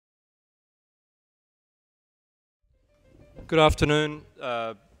Good afternoon.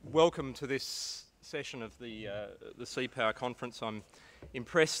 Welcome to this session of the Sea Power Conference. I'm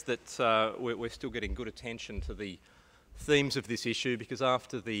impressed that we're still getting good attention to the themes of this issue, because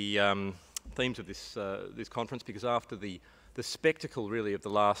after the themes of this conference, because after the spectacle really of the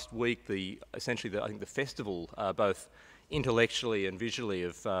last week, essentially I think the festival, both intellectually and visually,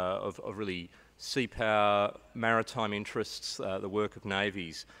 of really sea power, maritime interests, the work of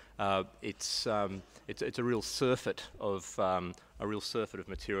navies. It's a real surfeit of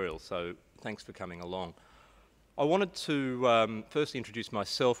material. So thanks for coming along. I wanted to firstly introduce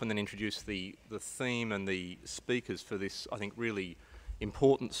myself and then introduce the theme and the speakers for this, I think, really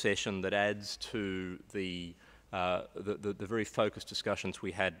important session that adds to the very focused discussions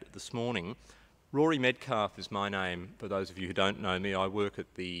we had this morning. Rory Medcalf is my name. For those of you who don't know me, I work at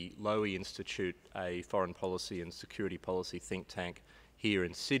the Lowy Institute, a foreign policy and security policy think tank here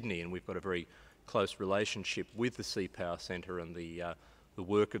in Sydney, and we've got a very close relationship with the Sea Power Centre and the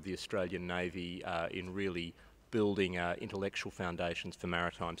work of the Australian Navy in really building intellectual foundations for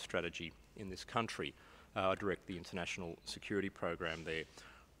maritime strategy in this country. I direct the international security program there.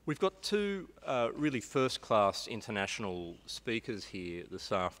 We've got two really first-class international speakers here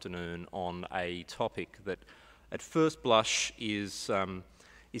this afternoon on a topic that, at first blush, is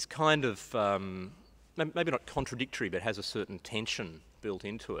kind of maybe not contradictory, but has a certain tension built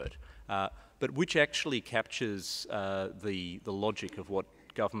into it, but which actually captures the logic of what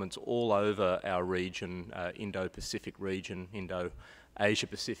governments all over our region, Indo-Pacific region,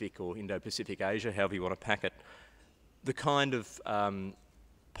 Indo-Asia-Pacific or Indo-Pacific Asia, however you want to pack it, the kind of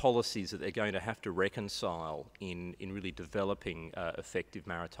policies that they're going to have to reconcile in really developing effective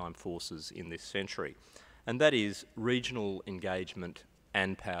maritime forces in this century. And that is regional engagement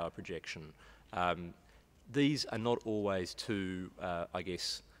and power projection. These are not always two, I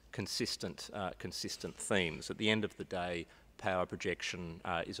guess, consistent themes. At the end of the day, power projection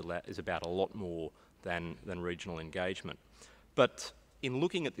is about a lot more than regional engagement. But in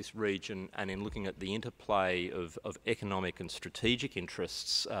looking at this region and in looking at the interplay of economic and strategic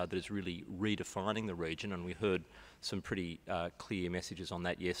interests that is really redefining the region, and we heard some pretty clear messages on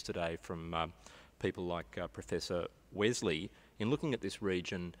that yesterday from people like Professor Wesley, in looking at this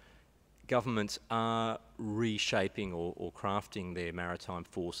region, governments are reshaping or crafting their maritime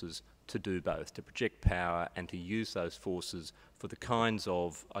forces to do both, to project power and to use those forces for the kinds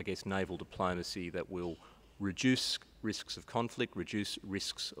of, I guess, naval diplomacy that will reduce risks of conflict, reduce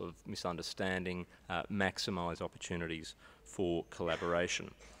risks of misunderstanding, maximise opportunities for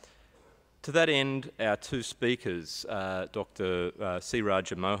collaboration. To that end, our two speakers, Dr. C.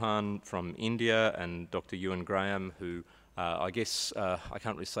 Raja Mohan from India and Dr. Ewan Graham, who I guess I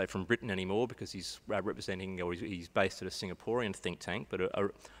can't really say from Britain anymore because he's representing, or he's based at a Singaporean think tank, but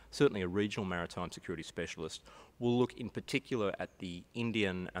certainly a regional maritime security specialist, will look in particular at the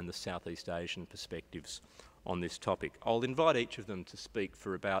Indian and the Southeast Asian perspectives on this topic. I'll invite each of them to speak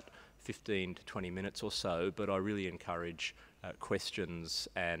for about 15 to 20 minutes or so, but I really encourage questions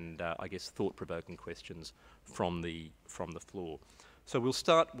and I guess thought-provoking questions from the floor. So we'll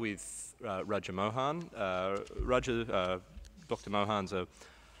start with Raja Mohan. Dr. Mohan's a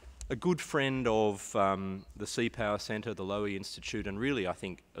good friend of the Sea Power Centre, the Lowy Institute, and really, I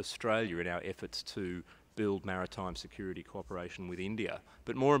think, Australia in our efforts to build maritime security cooperation with India.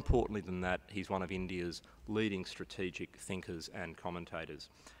 But more importantly than that, he's one of India's leading strategic thinkers and commentators.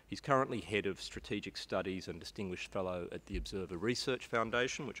 He's currently head of strategic studies and distinguished fellow at the Observer Research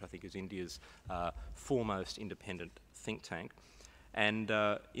Foundation, which I think is India's foremost independent think tank. And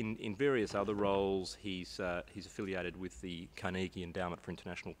in various other roles, he's affiliated with the Carnegie Endowment for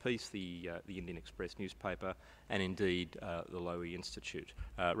International Peace, the Indian Express newspaper, and indeed the Lowy Institute.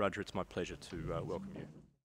 Raja, it's my pleasure to welcome you.